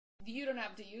You don't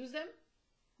have to use them.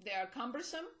 They are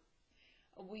cumbersome.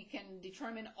 We can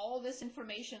determine all this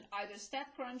information either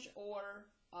StatCrunch or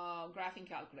graphing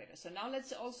calculator. So now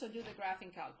let's also do the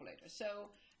graphing calculator. So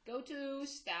go to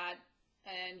Stat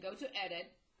and go to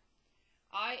Edit.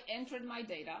 I entered my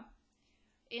data.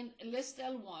 In list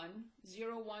L1,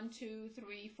 0, 1, 2,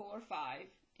 3, 4, 5.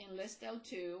 In list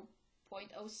L2,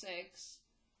 0.06,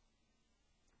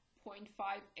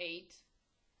 0.58,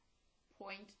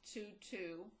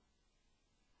 0.22,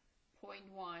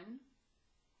 0.1,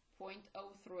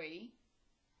 0.03,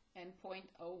 and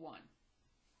 0.01.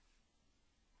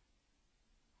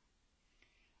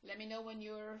 Let me know when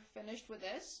you're finished with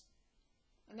this.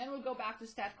 And then we'll go back to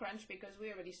StatCrunch because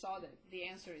we already saw that the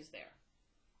answer is there.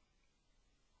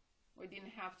 We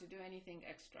didn't have to do anything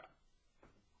extra.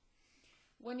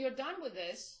 When you're done with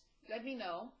this, let me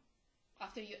know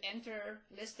after you enter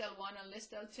list L1 and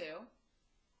list L2.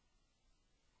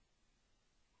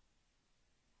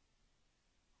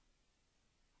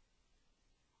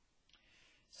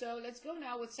 So let's go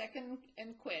now with second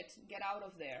and quit. Get out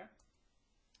of there.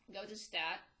 Go to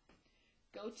Stat.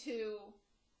 Go to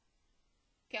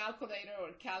Calculator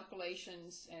or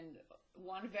Calculations and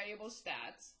one variable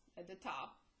stats at the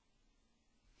top.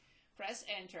 Press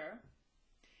Enter.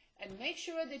 And make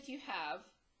sure that you have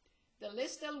the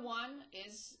list L1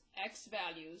 is X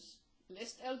values,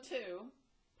 list L2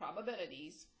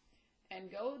 probabilities,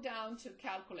 and go down to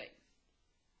Calculate.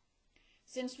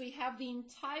 Since we have the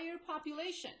entire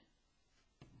population,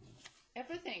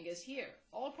 everything is here.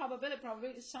 All probability,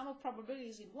 sum of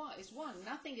probabilities is 1.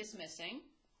 Nothing is missing.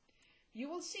 You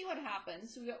will see what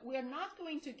happens. We are not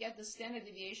going to get the standard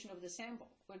deviation of the sample.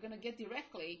 We're going to get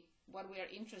directly what we are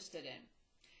interested in.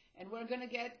 And we're going to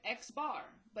get X bar.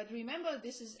 But remember,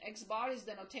 X bar is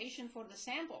the notation for the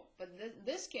sample. But in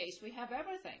this case, we have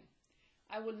everything.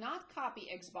 I will not copy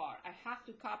X bar. I have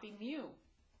to copy mu.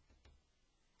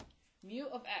 Mu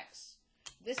of X.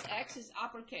 This X is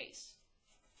uppercase.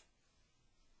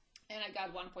 And I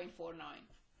got 1.49.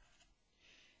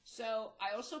 So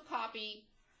I also copy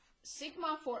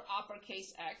sigma for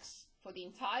uppercase X for the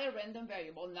entire random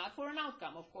variable, not for an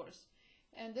outcome, of course.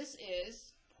 And this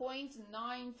is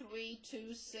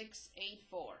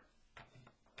 0.932684.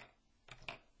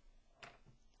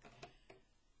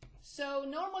 So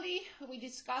normally we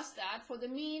discuss that for the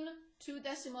mean 2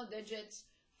 decimal digits.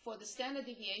 For the standard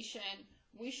deviation,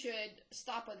 we should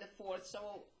stop at the 4th,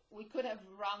 so we could have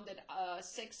rounded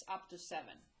 6 up to 7.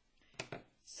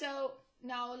 So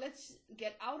now let's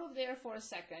get out of there for a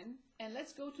second, and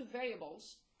let's go to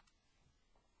variables.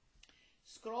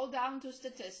 Scroll down to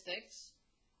statistics,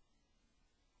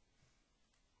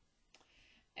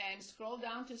 and scroll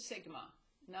down to sigma,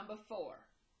 number 4.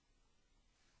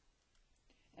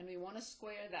 And we want to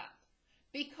square that,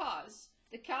 because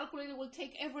the calculator will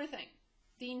take everything,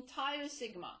 the entire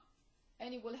sigma,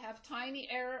 and it will have tiny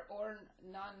error or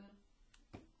none,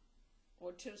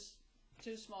 or too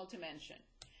small to mention.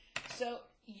 So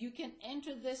you can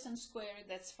enter this and square it,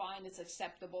 that's fine, it's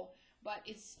acceptable, but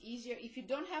it's easier. If you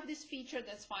don't have this feature,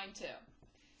 that's fine too.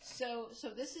 So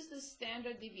this is the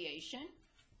standard deviation,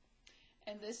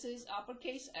 and this is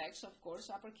uppercase X, of course,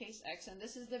 uppercase X, and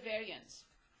this is the variance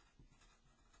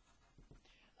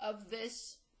of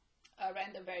this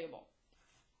random variable,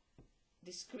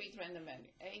 discrete random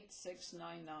variable,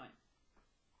 8699.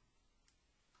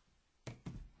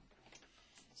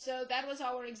 So that was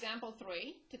our example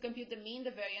 3, to compute the mean,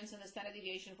 the variance, and the standard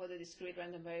deviation for the discrete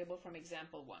random variable from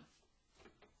example 1.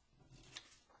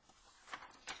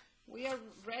 We are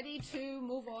ready to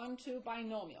move on to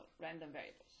binomial random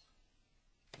variables.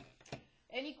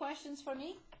 Any questions for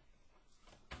me?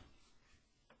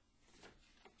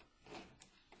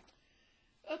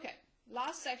 Okay,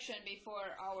 last section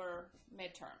before our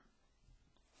midterm.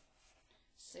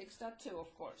 6.2,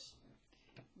 of course,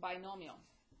 binomial.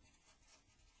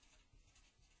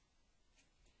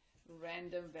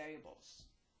 Random variables.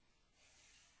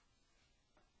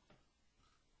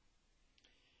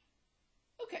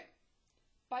 Okay,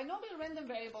 binomial random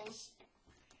variables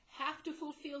have to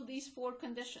fulfill these 4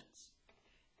 conditions.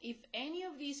 If any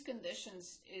of these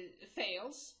conditions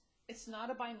fails, it's not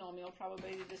a binomial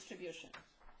probability distribution,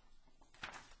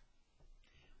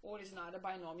 or is not a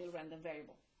binomial random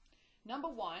variable. Number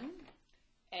 1,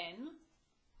 n,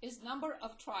 is number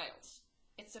of trials.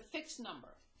 It's a fixed number.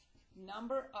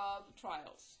 Number of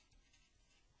trials.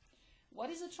 What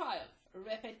is a trial?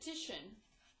 Repetitions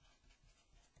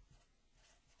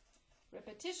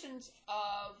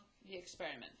of the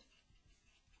experiment.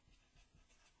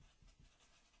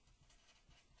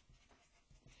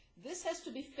 This has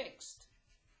to be fixed.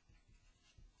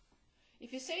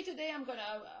 If you say today I'm going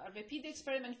to repeat the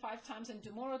experiment 5 times and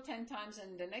tomorrow 10 times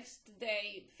and the next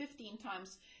day 15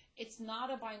 times, it's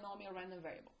not a binomial random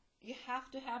variable. You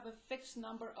have to have a fixed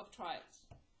number of trials.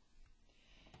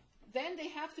 Then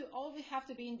they always have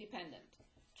to be independent.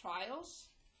 Trials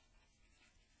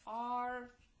are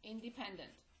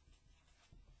independent.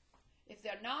 If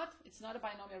they're not, it's not a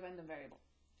binomial random variable.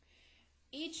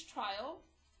 Each trial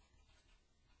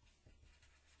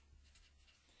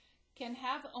can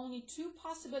have only 2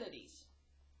 possibilities,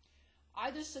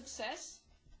 either success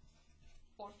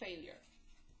or failure.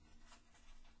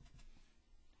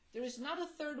 There is not a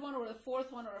third one or a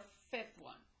fourth one or a fifth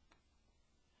one.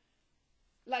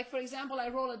 Like, for example, I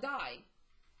roll a die.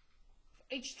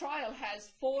 Each trial has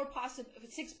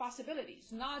 6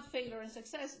 possibilities, not failure and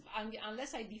success,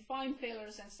 unless I define failure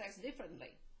and success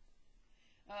differently.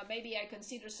 Maybe I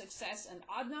consider success an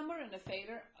odd number and a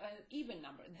failure an even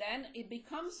number. Then it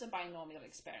becomes a binomial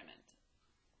experiment.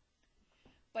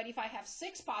 But if I have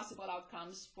 6 possible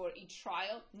outcomes for each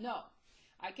trial, no.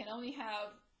 I can only have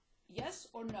yes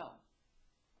or no.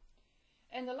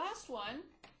 And the last one,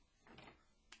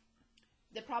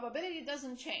 the probability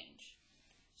doesn't change.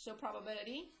 So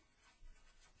probability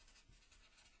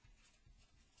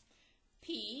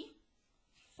P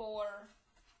for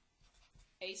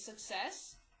a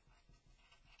success,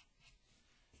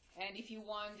 and if you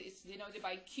want, it's denoted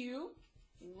by Q,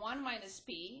 1 minus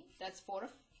P, that's for a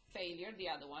failure, the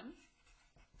other one,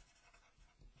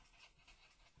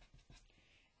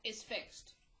 is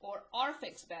fixed, or are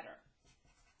fixed better,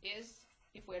 is,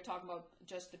 if we're talking about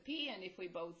just the P, and if we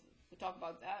talk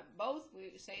about that, both,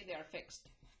 we say they are fixed.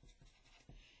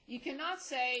 You cannot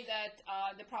say that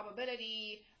the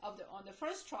probability on the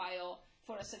first trial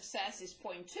for a success is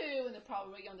 0.2 and the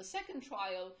probability on the second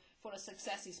trial for a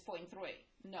success is 0.3.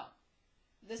 No.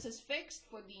 This is fixed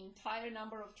for the entire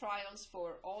number of trials,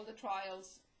 for all the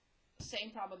trials,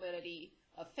 same probability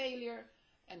of failure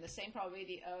and the same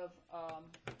probability of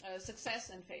success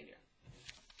and failure.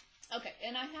 Okay,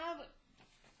 and I have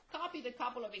copied a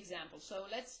couple of examples. So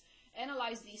let's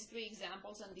analyze these 3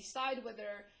 examples and decide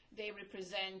whether they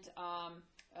represent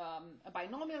a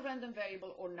binomial random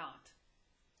variable or not.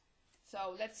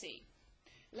 So let's see.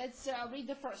 Let's read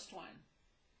the first one.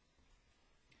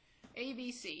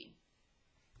 ABC.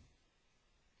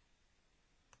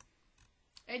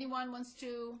 Anyone wants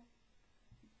to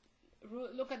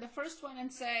look at the first one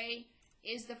and say,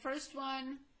 is the first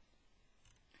one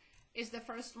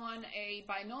a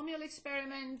binomial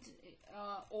experiment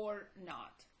or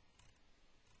not?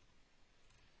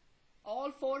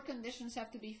 All 4 conditions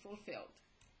have to be fulfilled.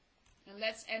 And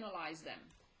let's analyze them.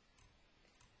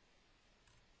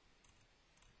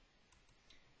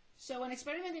 So an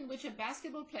experiment in which a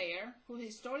basketball player who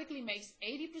historically makes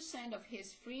 80% of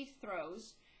his free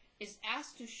throws is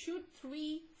asked to shoot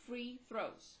 3 free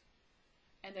throws.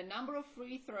 And the number of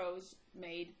free throws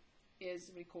made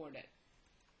is recorded.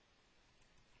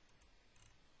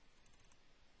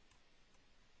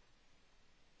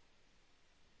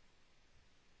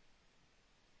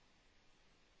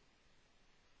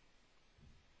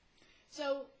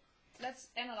 So let's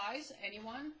analyze.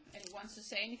 Anyone wants to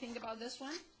say anything about this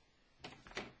one?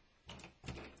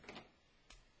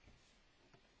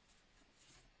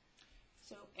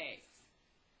 So A.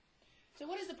 So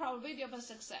what is the probability of a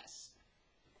success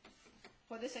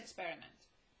for this experiment?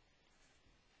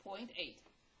 0.8.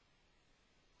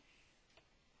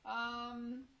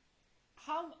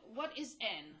 What is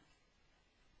N?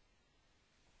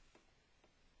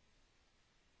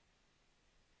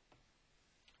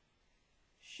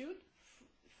 Shoot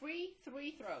free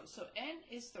 3 throws. So N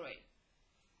is 3.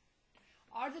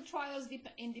 Are the trials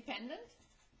independent?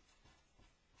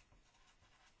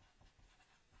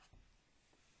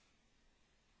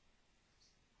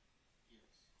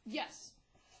 Yes.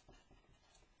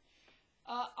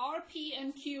 Are P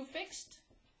and Q fixed?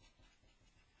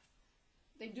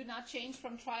 They do not change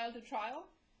from trial to trial,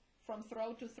 from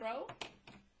throw to throw.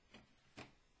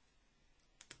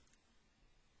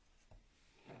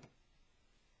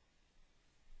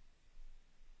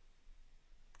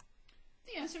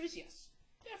 The answer is yes,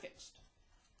 they're fixed.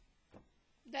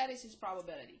 That is his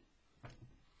probability.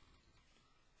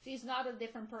 He's not a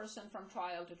different person from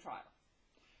trial to trial.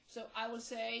 So I will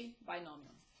say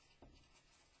binomial.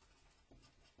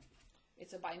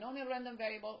 It's a binomial random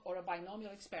variable or a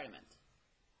binomial experiment.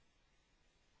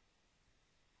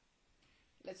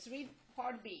 Let's read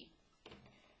part B.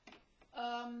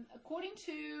 According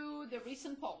to the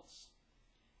recent polls,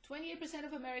 28%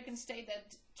 of Americans state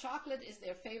that chocolate is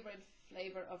their favorite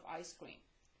flavor of ice cream.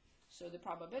 So the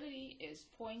probability is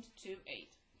 0.28.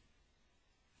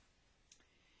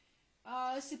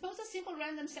 Suppose a simple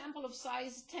random sample of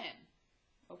size 10,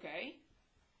 okay,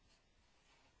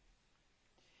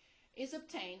 is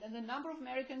obtained, and the number of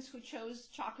Americans who chose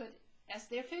chocolate as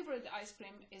their favorite ice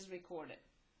cream is recorded.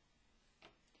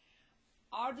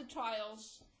 Are the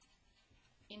trials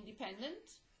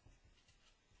independent?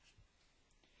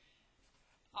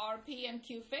 Are P and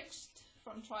Q fixed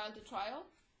from trial to trial?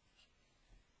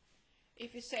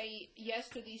 If you say yes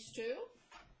to these two,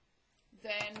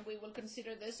 then we will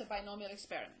consider this a binomial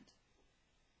experiment.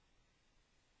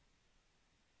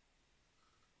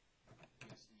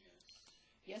 Yes and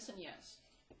yes. Yes and yes.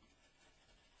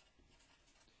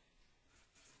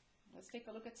 Let's take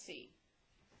a look at C.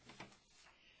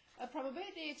 A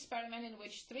probability experiment in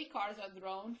which 3 cards are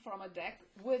drawn from a deck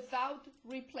without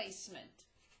replacement.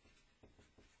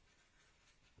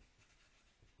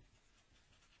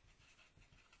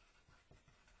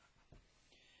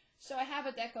 So I have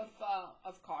a deck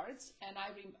of cards, and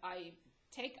I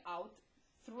take out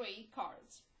 3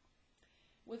 cards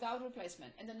without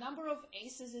replacement, and the number of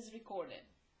aces is recorded.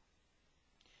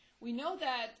 We know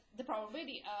that the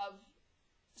probability of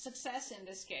success in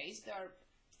this case, there are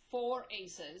 4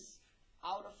 aces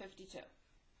out of 52.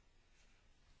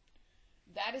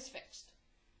 That is fixed.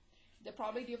 The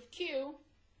probability of Q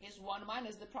is 1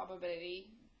 minus the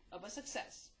probability of a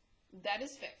success. That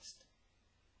is fixed.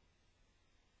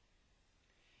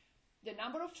 The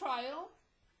number of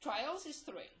trials is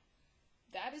 3.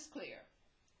 That is clear.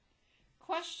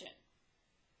 Question: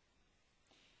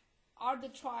 are the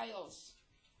trials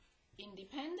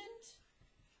independent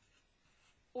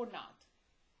or not?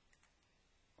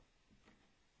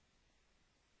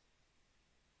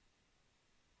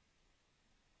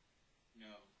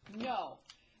 No. No.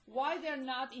 Why they're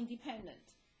not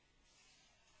independent?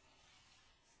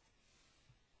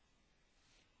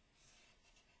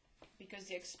 Because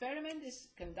the experiment is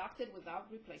conducted without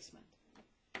replacement.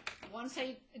 Once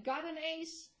I got an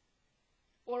ace,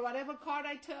 or whatever card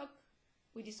I took,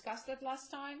 we discussed that last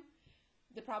time,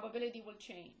 the probability will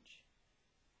change.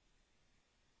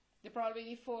 The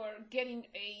probability for getting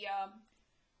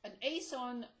an ace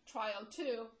on trial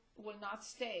 2 will not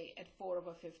stay at 4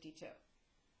 over 52.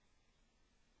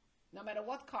 No matter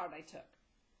what card I took.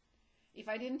 If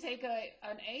I didn't take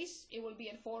an ace, it will be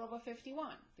at 4 over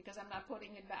 51 because I'm not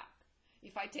putting it back.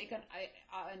 If I take an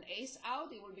ace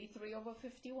out, it will be 3 over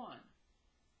 51.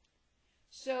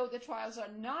 So the trials are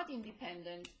not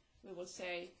independent. We will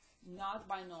say not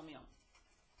binomial.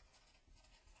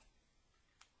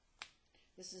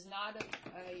 This is not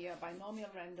a binomial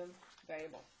random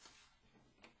variable.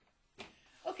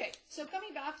 Okay, so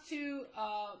coming back to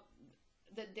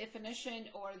the definition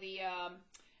or the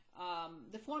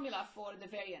formula for the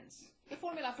variance. The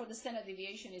formula for the standard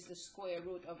deviation is the square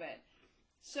root of it.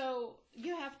 So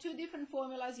you have 2 different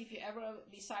formulas if you ever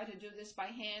decide to do this by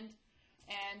hand.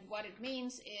 And what it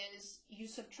means is you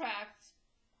subtract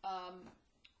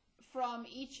from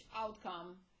each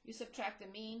outcome, you subtract the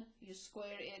mean, you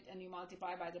square it, and you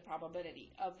multiply by the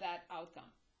probability of that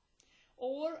outcome.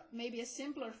 Or maybe a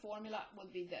simpler formula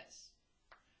would be this.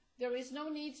 There is no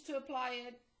need to apply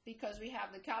it because we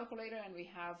have the calculator and we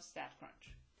have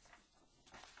StatCrunch.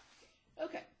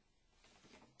 Okay.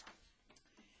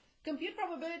 Compute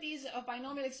probabilities of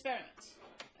binomial experiments.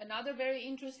 Another very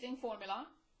interesting formula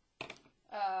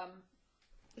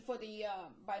for the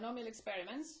binomial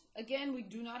experiments. Again, we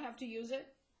do not have to use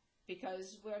it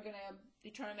because we're going to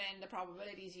determine the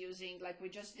probabilities using, like we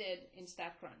just did in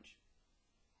StatCrunch.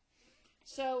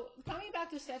 So coming back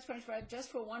to StatCrunch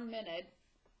just for 1 minute,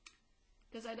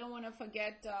 because I don't want to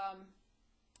forget,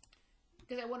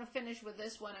 because I want to finish with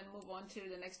this one and move on to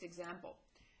the next example.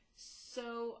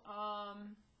 So I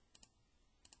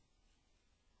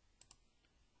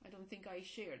don't think I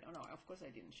shared. Oh no, of course I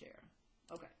didn't share.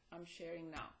 Okay, I'm sharing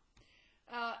now.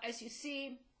 As you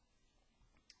see,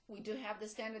 we do have the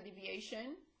standard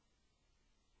deviation.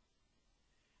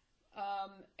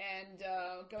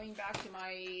 Going back to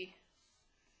my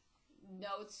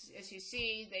notes, as you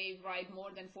see, they write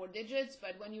more than 4 digits,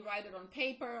 but when you write it on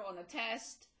paper, on a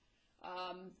test,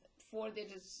 4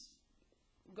 digits,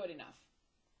 good enough.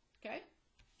 Okay?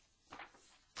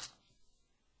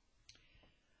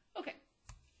 Okay,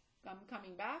 I'm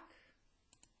coming back.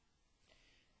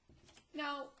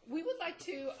 Now, we would like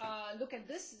to look at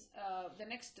this, the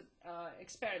next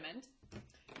experiment.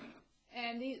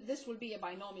 And this will be a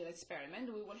binomial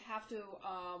experiment. We will have to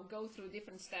go through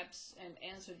different steps and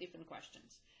answer different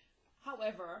questions.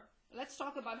 However, let's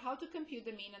talk about how to compute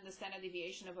the mean and the standard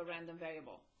deviation of a random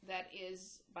variable. That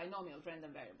is binomial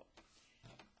random variable.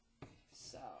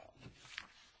 So,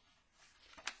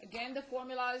 again, the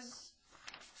formulas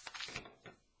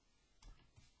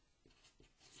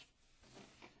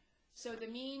So the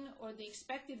mean or the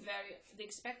expected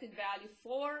value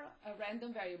for a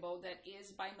random variable that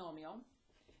is binomial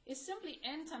is simply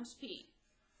n times p.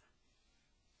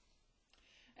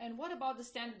 And what about the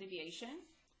standard deviation?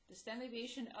 The standard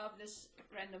deviation of this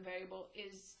random variable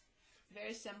is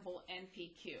very simple,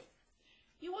 npq.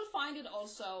 You will find it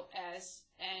also as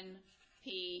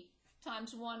np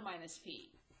times 1 minus p.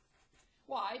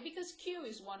 Why? Because q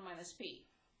is 1 minus p.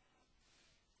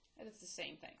 And it's the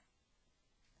same thing.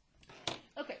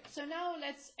 Okay, so now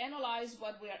let's analyze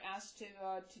what we are asked to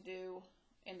do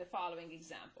in the following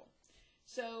example.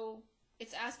 So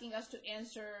it's asking us to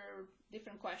answer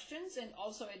different questions and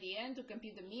also at the end to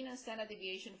compute the mean and standard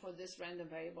deviation for this random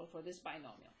variable, for this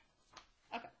binomial.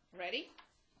 Okay, ready?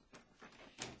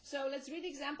 So let's read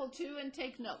example 2 and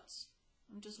take notes.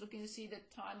 I'm just looking to see the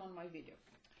time on my video.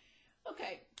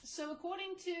 Okay, so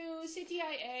according to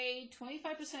CTIA,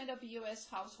 25% of US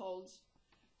households,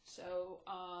 so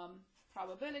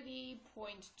probability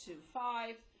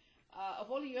 0.25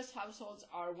 of all US households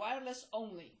are wireless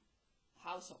only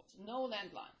households, no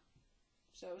landline.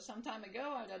 So some time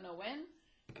ago, I don't know when,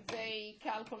 they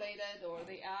calculated or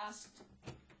they asked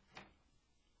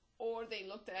or they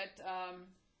looked at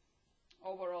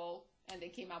overall and they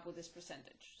came up with this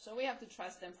percentage. So we have to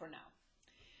trust them for now.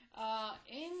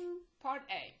 In part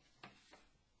A,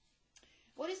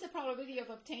 what is the probability of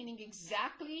obtaining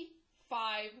exactly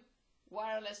 5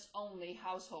 wireless only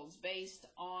households based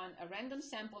on a random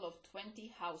sample of 20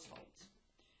 households?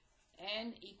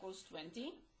 N equals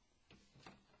 20.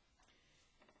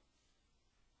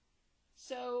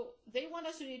 So they want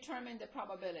us to determine the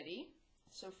probability.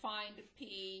 So find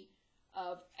P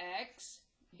of X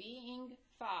being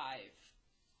 5.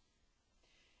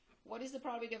 What is the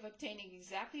probability of obtaining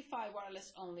exactly 5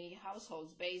 wireless only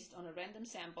households based on a random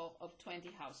sample of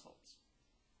 20 households?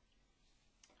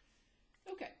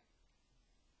 Okay.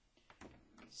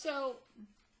 So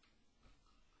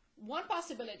one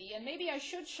possibility, and maybe I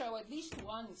should show at least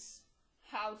once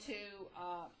how to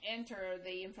enter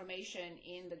the information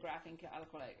in the graphing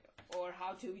calculator or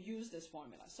how to use this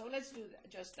formula. So let's do that,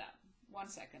 just that. 1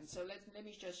 second. So let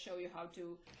me just show you how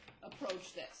to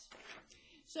approach this.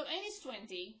 So n is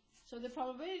 20. So the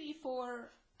probability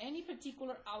for any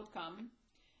particular outcome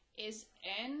is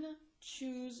n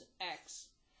choose x.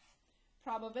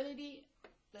 Probability,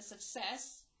 the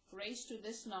success, raised to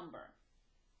this number.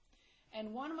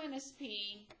 And 1 minus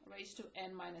p raised to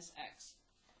n minus x.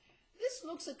 This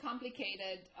looks a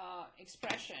complicated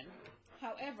expression.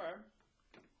 However,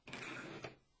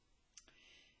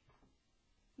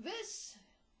 this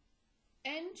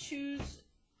n choose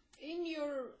in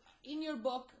your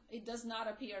book, it does not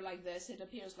appear like this. It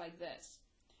appears like this.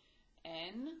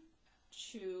 N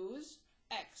choose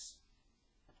x.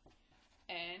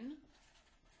 N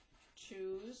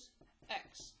choose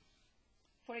x.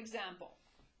 For example,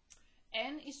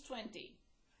 n is 20.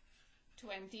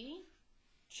 20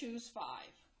 choose 5.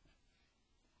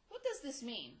 What does this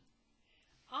mean?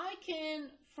 I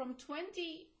can, from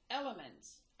 20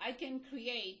 elements, I can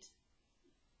create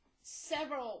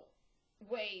several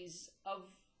ways of,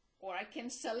 or I can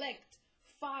select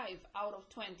 5 out of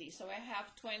 20. So I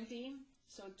have 20,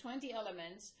 so 20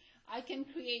 elements. I can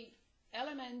create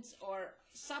elements or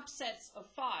subsets of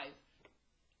 5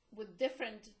 with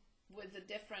the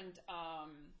different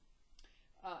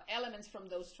elements from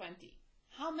those 20.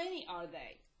 How many are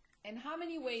they? And how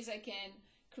many ways I can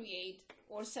create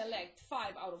or select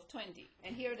 5 out of 20?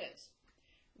 And here it is.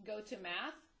 Go to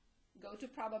math, go to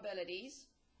probabilities,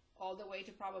 all the way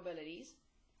to probabilities,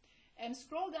 and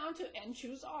scroll down to n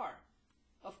choose r.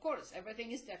 Of course,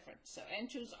 everything is different. So n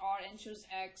choose r, n choose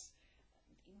x,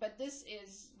 but this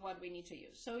is what we need to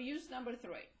use. So use number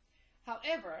 3.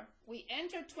 However, we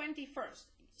enter 20 first.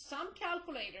 Some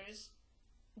calculators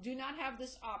do not have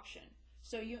this option.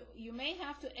 So you may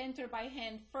have to enter by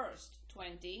hand first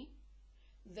 20,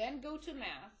 then go to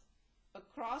math,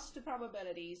 across to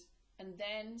probabilities, and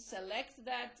then select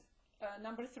that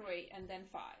number 3 and then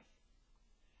 5.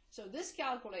 So this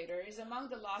calculator is among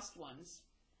the last ones,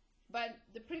 but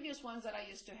the previous ones that I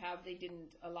used to have, they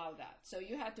didn't allow that. So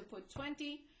you had to put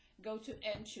 20, go to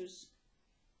n choose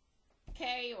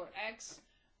k or x,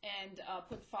 and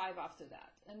put 5 after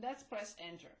that. And that's press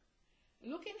enter.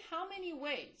 Look in how many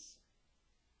ways.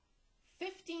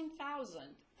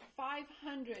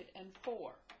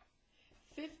 15,504.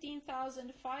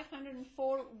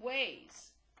 15,504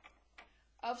 ways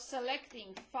of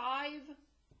selecting 5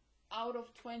 out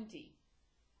of 20.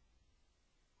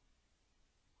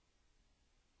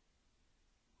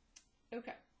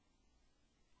 Okay.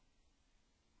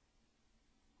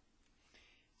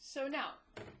 So now,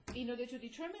 in order to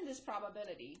determine this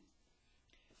probability,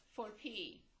 for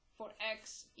P for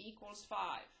x equals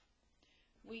 5,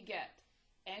 we get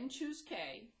n choose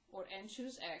k, or n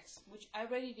choose x, which I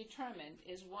already determined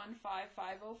is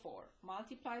 15504,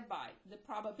 multiplied by the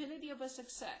probability of a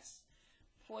success,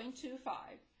 0.25,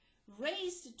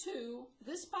 raised to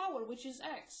this power, which is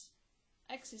x.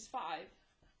 X is 5.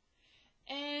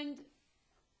 And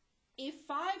if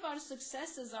 5 are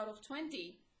successes out of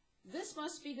 20, this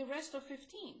must be the rest of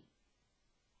 15.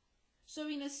 So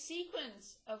in a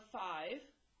sequence of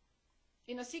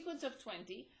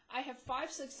 20, I have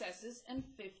 5 successes and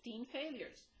 15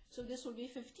 failures. So this will be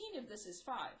 15 if this is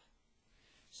 5.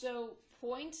 So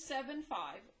 0.75,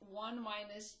 1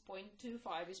 minus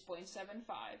 0.25 is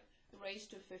 0.75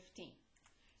 raised to 15.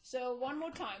 So one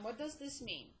more time, what does this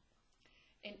mean?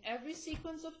 In every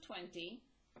sequence of 20,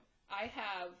 I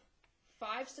have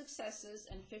 5 successes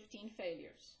and 15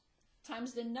 failures,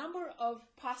 times the number of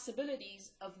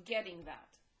possibilities of getting that.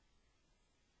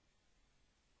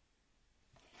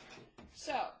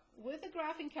 So, with the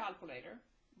graphing calculator,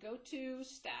 go to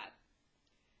Stat,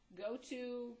 go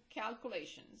to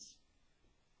Calculations.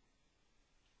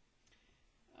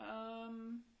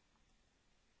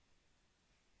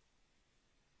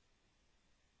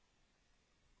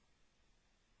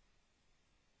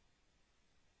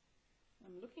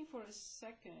 I'm looking for a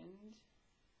second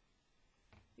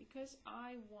because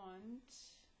I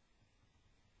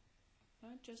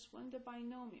just want the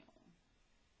binomial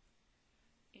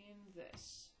in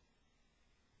this.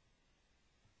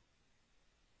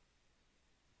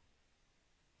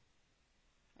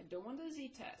 I don't want the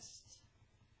z-test.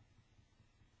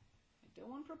 I don't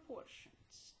want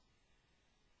proportions.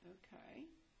 Okay.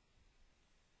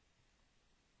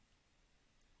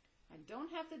 I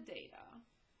don't have the data.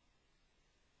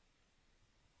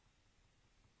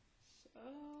 So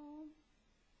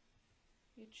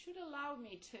it should allow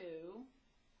me to.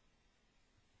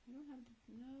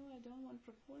 No, I don't want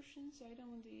proportions. I don't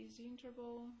want the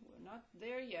z-interval. We're not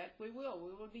there yet. We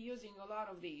will be using a lot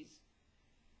of these.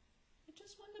 I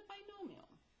just want the binomial.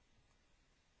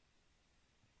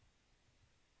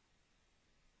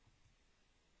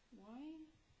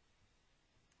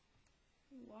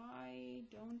 Why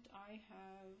don't I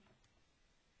have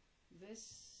this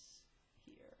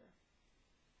here?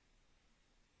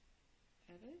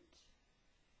 Edit.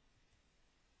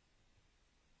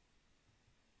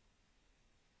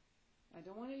 I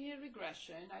don't want any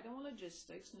regression. I don't want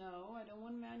logistics. No. I don't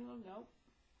want manual. Nope.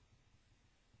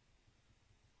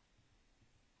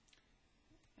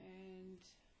 And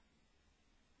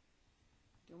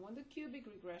don't want the cubic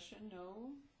regression.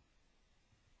 No.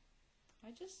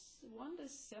 I just want a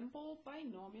simple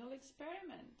binomial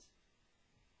experiment.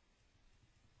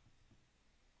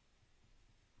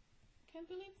 Can't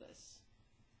believe this.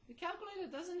 The calculator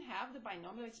doesn't have the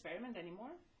binomial experiment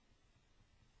anymore.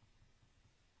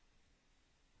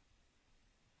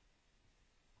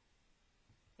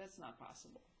 That's not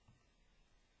possible.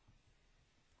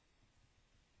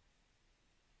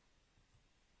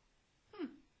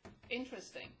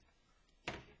 Interesting.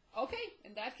 Okay,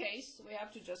 in that case, we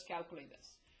have to just calculate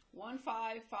this.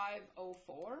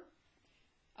 15504.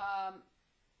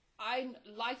 I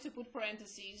like to put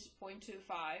parentheses,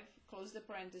 0.25, close the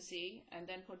parenthesis, and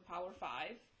then put power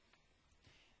 5,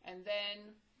 and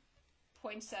then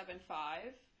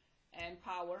 0.75, and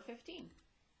power 15,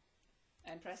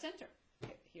 and press enter.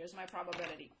 Okay, here's my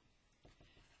probability.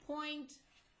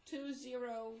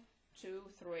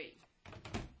 0.2023.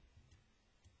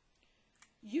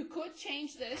 You could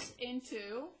change this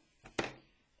into